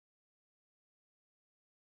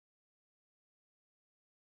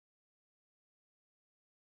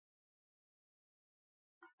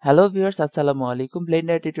Hello viewers, আসসালামু আলাইকুম।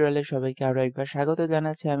 Blender টিউটোরিয়ালে সবাইকে আরো একবার স্বাগত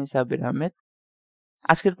জানাচ্ছি। আমি সাব্বির আহমেদ।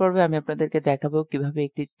 আজকের পর্বে আমি আপনাদেরকে দেখাবো কিভাবে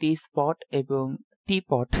একটি টি স্পট এবং টি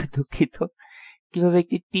পট দুঃখিত কিভাবে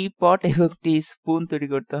একটি টি পট এবং টি স্পুন তৈরি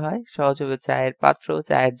করতে হয়। সহজভাবে চায়ের পাত্র,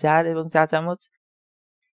 চায়ের জার এবং চা চামচ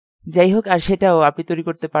যাই হোক, আর সেটাও আপনি তৈরি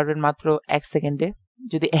করতে পারবেন মাত্র 1 সেকেন্ডে।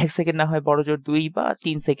 যদি 1 সেকেন্ড না হয় বড়জোর 2 বা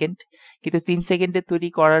 3 সেকেন্ড। কিন্তু 3 সেকেন্ডে তৈরি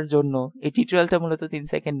করার জন্য এই টিউটোরিয়ালটা মূলত 3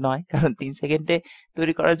 সেকেন্ড নয়। কারণ 3 সেকেন্ডে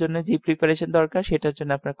তৈরি করার জন্য যে প্রিপারেশন দরকার সেটার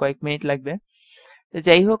জন্য আপনার কয়েক মিনিট লাগবে। তো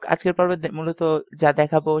যাই হোক, আজকের পর্বে মূলত যা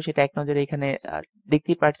দেখাবো সেটা এক নজরে এখানে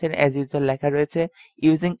দেখতেই পাচ্ছেন অ্যাজ ইউজুয়াল লেখা রয়েছে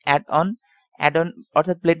using add on. Add on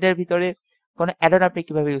অর্থাৎ ব্লেন্ডারের ভিতরে কোনো অ্যাড অন আপনি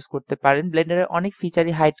কিভাবে ইউজ করতে পারেন। ব্লেন্ডারে অনেক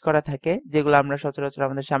ফিচারই হাইড করা থাকে যেগুলো আমরা সচরাচর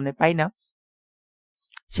আমাদের সামনে পাই না।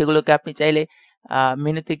 সেগুলোকে আপনি চাইলে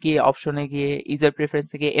মেনুতে গিয়ে অপশনে গিয়ে ইউজার প্রেফারেন্স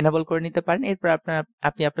থেকে এনেবল করে নিতে পারেন। এরপর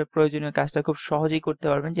আপনি আপনার প্রয়োজনীয় কাজটা খুব সহজেই করতে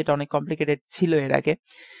পারবেন, যেটা অনেক কমপ্লিকেটেড ছিল এর আগে।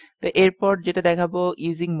 তো এরপর যেটা দেখাবো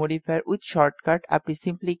ইউজিং মডিফায়ার উইথ শর্টকাট। আপনি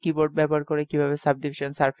সিম্পলি কিবোর্ড ব্যবহার করে কিভাবে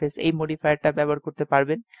সাবডিভিশন সারফেস এই মডিফায়ারটা ব্যবহার করতে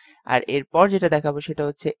পারবেন। আর এরপর যেটা দেখাবো সেটা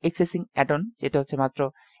হচ্ছে এক্সেসিং অ্যাড অন, যেটা হচ্ছে মাত্র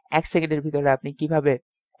 1 সেকেন্ডের ভিতরে আপনি কিভাবে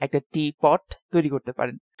একটা টি পট তৈরি করতে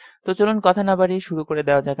পারেন। তো চলুন কথা না বাড়িয়ে শুরু করে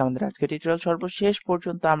দেওয়া যাক আমাদের আজকের টিউটোরিয়াল। সর্বশেষ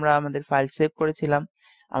পর্যন্ত আমরা আমাদের ফাইল সেভ করেছিলাম।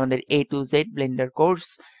 আমাদের A to Z Blender course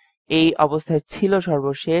এই অবস্থায় ছিল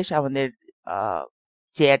সর্বশেষ। আমাদের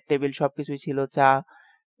চেয়ার টেবিল সবকিছুই ছিল, চা,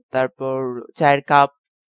 তারপর চায়ের কাপ,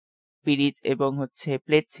 পিরিচ এবং হচ্ছে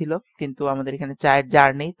প্লেট ছিল, কিন্তু আমাদের এখানে চায়ের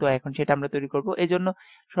জার নেই। তো এখন সেটা আমরা তৈরি করব। এজন্য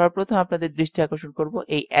সর্বপ্রথম আপনাদের দৃষ্টি আকর্ষণ করব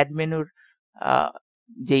এই অ্যাড মেনুর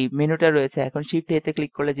যেই মেনুটা রয়েছে। এখন শিফট এ তে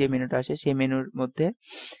ক্লিক করলে যে মেনুটা আসে সেই মেনুর মধ্যে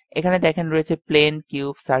এখানে দেখেন রয়েছে প্লেন,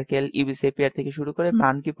 কিউব, সার্কেল, ইউভি সেপিয়ার থেকে শুরু করে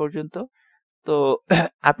মানকি পর্যন্ত। তো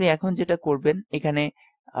আপনি এখন যেটা করবেন, এখানে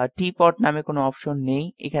টি পট নামে কোনো অপশন নেই।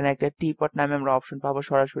 এখানে একটা টি পট নামে আমরা অপশন পাবো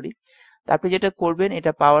সরাসরি। তো আপনি যেটা করবেন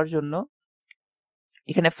এটা পাওয়ার জন্য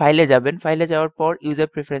এখানে ফাইলে যাবেন। ফাইলে যাওয়ার পর ইউজার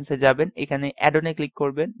প্রেফারেন্সে যাবেন। এখানে অ্যাড অনে ক্লিক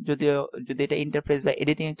করবেন। যদি এটা ইন্টারফেস বা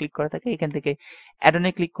এডিটিং এ ক্লিক করা থাকে এখান থেকে অ্যাড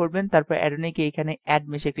অনে ক্লিক করবেন। তারপর অ্যাড অনে গিয়ে এখানে অ্যাড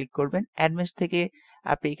মেশে ক্লিক করবেন। অ্যাড মেশ থেকে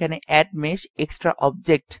আপনি এখানে add mesh extra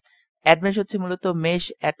object. Add mesh হচ্ছে মূলত মেশ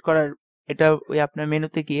অ্যাড করার, এটা ওই আপনার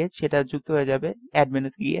মেনুতে গিয়ে সেটা যুক্ত হয়ে যাবে। অ্যাড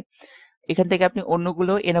মেনুতে গিয়ে এখান থেকে আপনি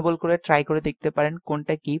অন্যগুলো এনেবল করে ট্রাই করে দেখতে পারেন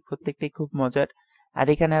কোনটা কি, প্রত্যেকটাই খুব মজার। আর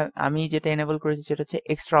এখানে আমি যেটা এনেবল করেছি সেটা হচ্ছে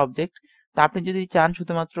এক্সট্রা অবজেক্ট। তো আপনি যদি চান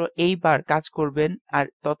শুধুমাত্র এইবার কাজ করবেন আর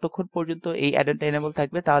ততক্ষণ পর্যন্ত এই অ্যাড অনটা এনেবল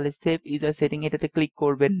থাকবে, তাহলে সেভ ইউজার সেটিং এটাতে ক্লিক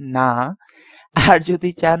করবেন না। আর যদি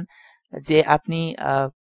চান যে আপনি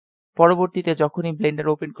পরবর্তীতে যখনই ব্লেন্ডার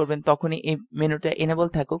ওপেন করবেন তখনই এই মেনুটা এনেবল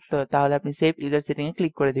থাকুক, তো তাহলে আপনি সেভ ইউজার সেটিং এ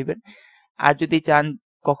ক্লিক করে দিবেন। আর যদি চান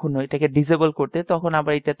কখনো এটাকে ডিসেবল করতে, তখন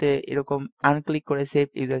আবার এটাতে এরকম আনক্লিক করে সেভ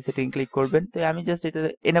ইউজার সেটিং ক্লিক করবেন। তো আমি জাস্ট এটা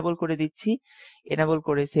এনেবল করে দিচ্ছি। এনেবল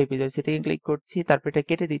করে সেভ ইউজার সেটিং এ ক্লিক করছি, তারপর এটা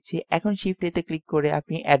কেটে দিচ্ছি। এখন শিফট এতে ক্লিক করে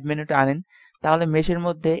আপনি অ্যাড মেনুটা আনেন, তাহলে মেশের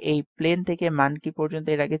মধ্যে এই প্লেন থেকে মানকি পর্যন্ত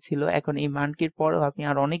এর আগে ছিল। এখন এই মানকির পরেও আপনি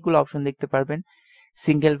আর অনেকগুলো অপশন দেখতে পারবেন,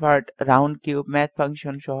 single part, round, cube, math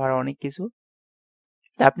function সহ আর অনেক কিছু।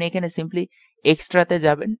 তা আপনি এখানে সিম্পলি এক্সট্রাতে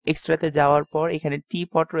যাবেন। এক্সট্রাতে যাওয়ার পর এখানে টি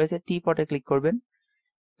পট রয়েছে, টি পটে ক্লিক করবেন।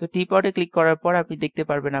 তো টি পটে ক্লিক করার পর আপনি দেখতে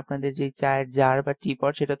পারবেন আপনাদের যে চায়ের জার বা টি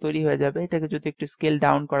পট সেটা তৈরি হয়ে যাবে। এটাকে যদি একটু স্কেল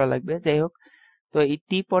ডাউন করা লাগবে, যাই হোক। তো এই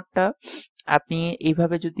টি পটটা আপনি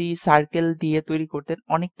এইভাবে যদি সার্কেল দিয়ে তৈরি করতেন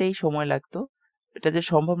অনেকটাই সময় লাগতো। এটা যে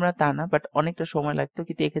সম্ভব না তা না, বাট অনেকটা সময় লাগতো,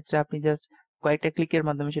 কিন্তু এক্ষেত্রে আপনি জাস্ট কয়েকটা ক্লিকের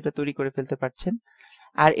মাধ্যমে সেটা তৈরি করে ফেলতে পারছেন।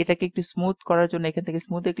 আর এটাকে একটু স্মুথ করার জন্য এখান থেকে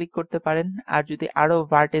স্মুথে ক্লিক করতে পারেন। আর যদি আরো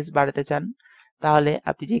ভার্টেজ বাড়াতে চান তাহলে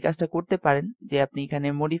আপনি যে কাজটা করতে পারেন যে আপনি এখানে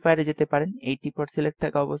মডিফায়ারে যেতে পারেন। এই টিপট সিলেক্ট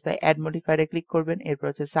থাকা অবস্থায় অ্যাড মডিফায়ারে ক্লিক করবেন, এরপর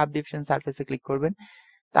হচ্ছে সাবডিভিশন সারফেসে ক্লিক করবেন,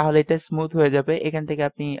 তাহলে এটা স্মুথ হয়ে যাবে। এখান থেকে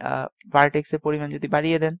আপনি ভার্টেক্সের পরিমাণ যদি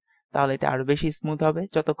বাড়িয়ে দেন তাহলে এটা আরো বেশি স্মুথ হবে,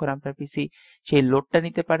 যতক্ষণ আপনার পিসি সেই লোডটা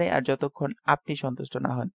নিতে পারে আর যতক্ষণ আপনি সন্তুষ্ট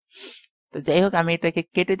না হন। তো যাই হোক, আমি এটাকে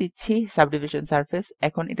কেটে দিচ্ছি সাবডিভিশন সারফেস।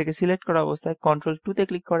 এখন এটাকে সিলেক্ট করা অবস্থায় কন্ট্রোল 2 তে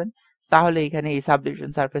ক্লিক করেন, তাহলে এখানে এই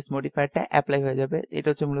সাবডিভিশন সারফেস মডিফায়ারটা অ্যাপ্লাই হয়ে যাবে। এটা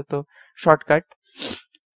হচ্ছে মূলত শর্টকাট।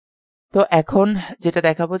 তো এখন যেটা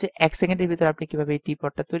দেখাবো যে 1 সেকেন্ডের ভিতর আপনি কিভাবে এই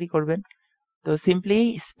টিপটটা তৈরি করবেন। তো সিম্পলি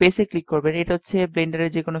স্পেসে ক্লিক করবেন। এটা হচ্ছে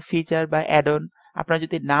ব্লেন্ডারের যে কোনো ফিচার বা অ্যাড অন। আপনার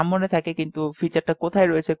যদি নাম মনে থাকে কিন্তু ফিচারটা কোথায়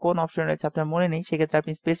রয়েছে, কোন অপশনে রয়েছে আপনার মনে নেই, সেক্ষেত্রে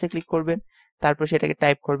আপনি স্পেসে ক্লিক করবেন, তারপর সেটাকে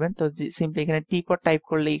টাইপ করবেন। তো সিম্পলি এখানে টিপট টাইপ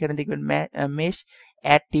করলে এখানে দেখবেন মেশ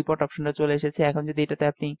অ্যাড টিপট অপশনটা চলে এসেছে। এখন যদি এটাতে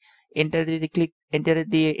আপনি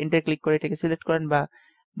এন্টার ক্লিক করে এটাকে সিলেক্ট করেন বা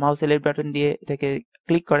মাউসের লেফট বাটন দিয়ে এটাকে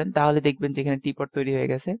ক্লিক করেন, তাহলে দেখবেন যে এখানে টিপট তৈরি হয়ে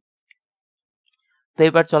গেছে। তো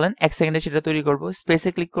এবার চলেন 1 সেকেন্ডে সেটা তৈরি করব। স্পেসে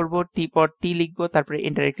ক্লিক করব, টিপট টি লিখবো, তারপরে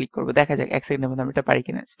এন্টারে ক্লিক করব। দেখা যাক 1 সেকেন্ডের মধ্যে আমি এটা পারি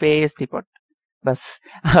কিনা। Space teapot. বাস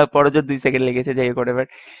পরজন 2 সেকেন্ড লেগেছে, যাই হোক whatever।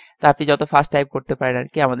 তো আপনি যত ফাস্ট টাইপ করতে পারেন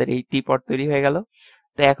আরকি, আমাদের এই টি পট তৈরি হয়ে গেল।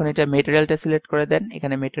 তো এখন এটা মেটেরিয়ালটা সিলেক্ট করে দেন,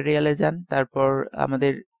 এখানে মেটেরিয়ালে যান, তারপর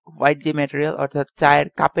আমাদের হোয়াইট যে ম্যাটেরিয়াল অর্থাৎ চায়ের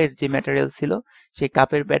কাপের যে ম্যাটেরিয়াল ছিল সেই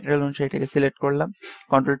কাপের ম্যাটেরিয়াল অনুসারে এটাকে সিলেক্ট করলাম,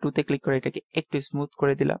 কন্ট্রোল 2 তে ক্লিক করে এটাকে একটু স্মুথ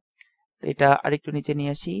করে দিলাম। তো এটা আরেকটু নিচে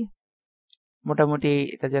নিয়ে আসি, মোটামুটি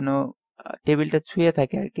এটা যেন টেবিলটা ছুঁয়ে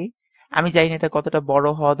থাকে আর কি। আমি জানি না এটা কতটা বড়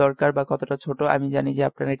হওয়া দরকার বা কতটা ছোট, আমি জানি যে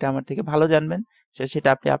আপনারা এটা আমার থেকে ভালো জানবেন, সেটা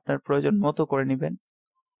আপনি আপনার প্রয়োজন মতো করে নেবেন।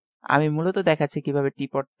 আমি মূলত দেখাচ্ছি কিভাবে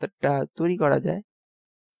টিপটটা তৈরি করা যায়।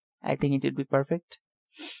 I think it will be perfect.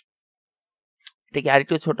 এটা কি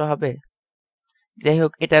আরেকটু ছোট হবে? যাই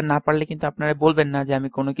হোক, এটা না পারলে কিন্তু আপনারা বলবেন না যে আমি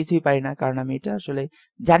কোনো কিছুই পারি না, কারণ আমি এটা আসলে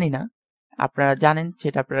জানি না। আপনারা জানেন,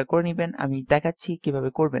 সেটা আপনারা করে নেবেন। আমি দেখাচ্ছি কিভাবে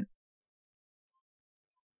করবেন।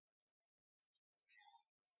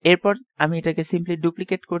 এরপর আমি এটাকে সিম্পলি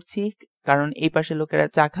ডুপ্লিকেট করছি, কারণ এই পাশে লোকেরা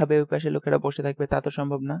চা খাবে, ওই পাশে লোকেরা বসে থাকবে, তা তো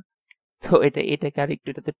সম্ভব না। তো এটাকে আরেকটু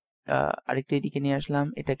এটাতে আরেকটু এদিকে নিয়ে আসলাম,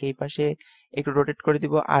 এটাকে এই পাশে একটু রোটেট করে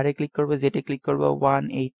দিব, আর এ ক্লিক করবো, জেটে ক্লিক করবো,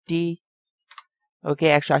 180, ওকে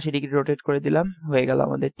 180 ডিগ্রি রোটেট করে দিলাম, হয়ে গেল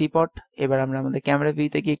আমাদের টিপট। এবার আমরা আমাদের ক্যামেরা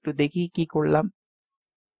ভিউতে গিয়ে একটু দেখি কি করলাম।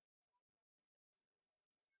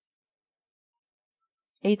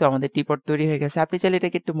 এই তো আমাদের টিপট তৈরি হয়ে গেছে। আপনি চাইলে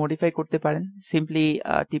এটাকে একটু মডিফাই করতে পারেন। সিম্পলি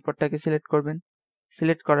টিপটটাকে সিলেক্ট করবেন,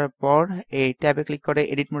 সিলেক্ট করার পর এই ট্যাবে ক্লিক করে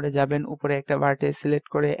এডিট মোডে যাবেন, উপরে একটা ভার্টেক্স সিলেক্ট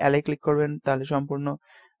করে অ্যালে ক্লিক করবেন, তাহলে সম্পূর্ণ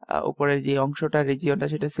উপরের যে অংশটা রিজিয়নটা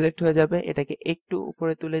সেটা সিলেক্ট হয়ে যাবে। এটাকে একটু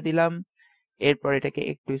উপরে তুলে দিলাম, এরপর এটাকে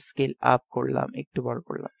একটু স্কেল আপ করলাম, একটু বড়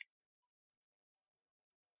করলাম।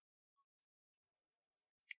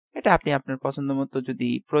 এটা আপনি আপনার পছন্দ মতো যদি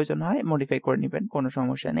প্রয়োজন হয় মডিফাই করে নেবেন, কোনো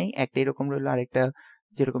সমস্যা নেই। একটা এরকম রইলো, আরেকটা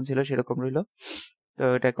যেরকম ছিল সেরকম রইলো। তো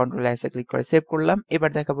এটা কন্ট্রোল এস এ ক্লিক করে সেভ করলাম।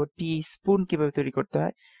 এবার দেখাবো টি স্পুন কিভাবে তৈরি করতে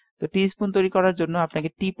হয়। তো টি স্পুন তৈরি করার জন্য আপনাকে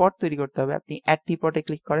টি পট তৈরি করতে হবে। আপনি অ্যাড টি পটে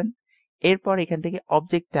ক্লিক করেন, এরপর এখান থেকে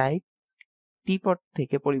অবজেক্ট টাইপ টি পট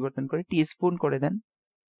থেকে পরিবর্তন করে টি স্পুন করে দেন।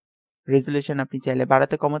 রেজুলেশন আপনি চাইলে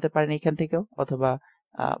বাড়াতে কমাতে পারেন এখান থেকেও, অথবা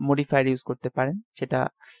মডিফায়ার ইউজ করতে পারেন, সেটা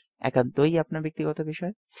একান্তই আপনার ব্যক্তিগত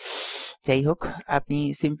বিষয়। যাই হোক, আপনি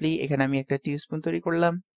সিম্পলি এখানে আমি একটা টি স্পুন তৈরি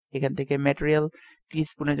করলাম, এখান থেকে ম্যাটেরিয়াল, টি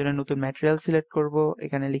স্পুনের জন্য নতুন ম্যাটেরিয়াল সিলেক্ট করব,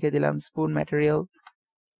 এখানে লিখে দিলাম স্পুন ম্যাটেরিয়াল।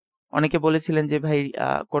 অনেকে বলেছিলেন যে ভাই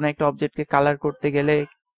কোনো একটা অবজেক্টকে কালার করতে গেলে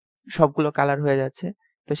সবগুলো কালার হয়ে যাচ্ছে,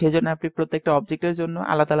 তো সেই জন্য আপনি প্রত্যেকটা অবজেক্টের জন্য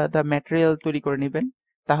আলাদা আলাদা ম্যাটেরিয়াল তৈরি করে নেবেন,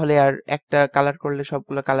 তাহলে আর একটা কালার করলে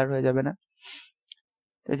সবগুলো কালার হয়ে যাবে না।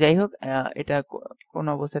 তো যাই হোক, এটা কোন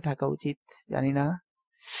অবস্থায় থাকা উচিত জানি না,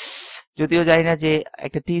 যদিও জানি না যে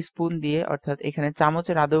একটা টি স্পুন দিয়ে, অর্থাৎ এখানে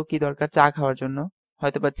চামচের আদৌ কি দরকার চা খাওয়ার জন্য,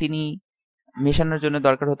 হয়তোবা চিনি মেশানোর জন্য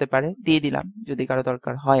দরকার হতে পারে, দিয়ে দিলাম যদি কারো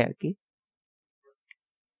দরকার হয় আর কি।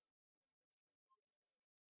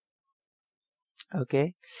 ওকে,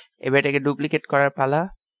 এবার এটাকে ডুপ্লিকেট করার পালা,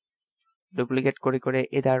 ডুপ্লিকেট করে করে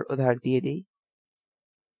এধার ওধার দিয়ে দিই।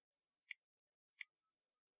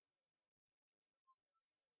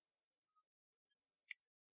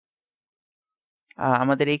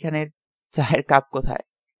 আমাদের এইখানের চায়ের কাপ কোথায়?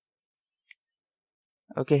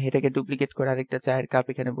 ওকে, এটাকে ডুপ্লিকেট করে আরেকটা চায়ের কাপ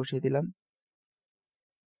এখানে বসিয়ে দিলাম।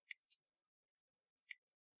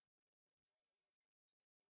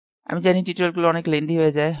 আমি জানি টিউটোরিয়ালগুলো অনেক লেন্দি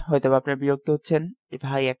হয়ে যায়, হয়তো আপনারা বিরক্ত হচ্ছেন যে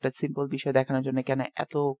ভাই একটা সিম্পল বিষয় দেখানোর জন্য কেন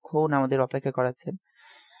এতক্ষণ আমাদের অপেক্ষা করাচ্ছেন।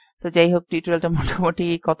 তো যাই হোক, টিউটোরিয়ালটা মোটামুটি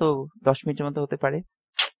কত 10 মিনিটের মতো হতে পারে,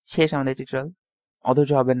 শেষ আমাদের টিউটোরিয়াল,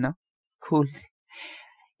 অধৈর্য হবেন না, কুল।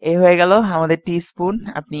 এই হয়ে গেল আমাদের টি স্পুন।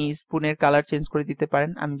 আপনি স্পুনের কালার চেঞ্জ করে দিতে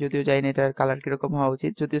পারেন, আমি যদিও জানি না এটার কালার কিরকম হওয়া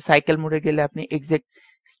উচিত, যদিও সাইকেল মোডে গেলে আপনি এক্সাক্ট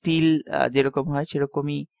স্টিল যেরকম হয়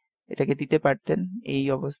সেরকমই এটাকে দিতে পারতেন, এই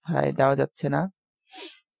অবস্থায় দেওয়া যাচ্ছে না।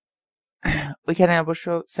 ওইখানে অবশ্য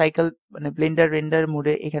সাইকেল মানে ব্লেন্ডার রেন্ডার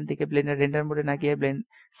মোডে, এখান থেকে ব্লেন্ডার রেন্ডার মোডে না গিয়ে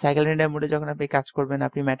সাইকেল রেন্ডার মোডে যখন আপনি কাজ করবেন,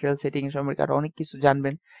 আপনি ম্যাটেরিয়াল সেটিং এর সম্পর্কে আরো অনেক কিছু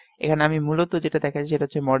জানবেন। এখানে আমি মূলত যেটা দেখাচ্ছি সেটা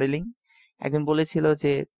হচ্ছে মডেলিং। একজন বলেছিল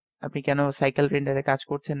যে আপনি কেন সাইকেল রেন্ডারে কাজ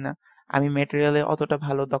করছেন না, আমি ম্যাটেরিয়ালে অতটা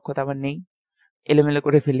ভালো দক্ষতা আমার নেই, এলোমেলো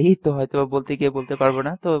করে ফেলি, তো হয়তো বলতে গিয়ে বলতে পারবো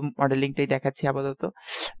না, তো মডেলিংটাই দেখাচ্ছি আপাতত।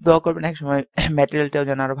 দোয়া করবেন এক সময় ম্যাটেরিয়ালটাও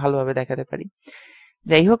যেন আরো ভালোভাবে দেখাতে পারি।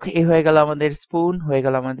 যাই হোক, এই হয়ে গেল আমাদের স্পুন, হয়ে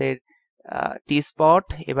গেল আমাদের টি স্পট।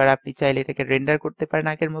 এবার আপনি চাইলে এটাকে রেন্ডার করতে পারেন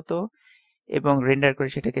আগের মতো, এবং রেন্ডার করে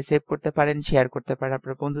সেটাকে সেভ করতে পারেন, শেয়ার করতে পারেন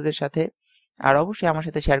আপনার বন্ধুদের সাথে, আর অবশ্যই আমার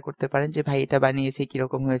সাথে শেয়ার করতে পারেন যে ভাই এটা বানিয়েছি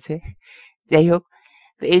কিরকম হয়েছে। যাই হোক,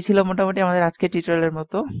 তো এই ছিল মোটামুটি আমাদের আজকের টিউটোরিয়ালের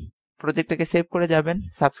মতো। প্রজেক্টটাকে সেভ করে যাবেন,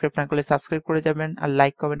 সাবস্ক্রাইব না করলে সাবস্ক্রাইব করে যাবেন, আর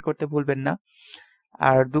লাইক কমেন্ট করতে ভুলবেন না।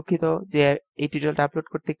 আর দুঃখিত যে এই টিউটোরিয়ালটা আপলোড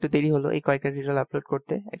করতে একটু দেরি হলো, এই কয়েকটা টিউটোরিয়াল আপলোড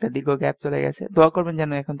করতে একটা দীর্ঘ গ্যাপ চলে গেছে। দোয়া করবেন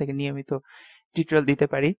যেন এখন থেকে নিয়মিত টিউটোরিয়াল দিতে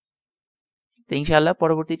পারি। তো ইনশাআল্লাহ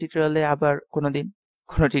পরবর্তী টিউটোরিয়ালে আবার কোনোদিন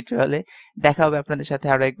কোনো টিউটোরিয়ালে। দেখা হবে আপনাদের সাথে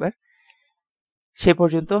আরো একবার। সে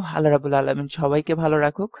পর্যন্ত আল্লাহ রাব্বুল আলামিন সবাইকে ভালো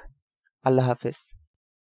রাখুক। আল্লাহ হাফেজ।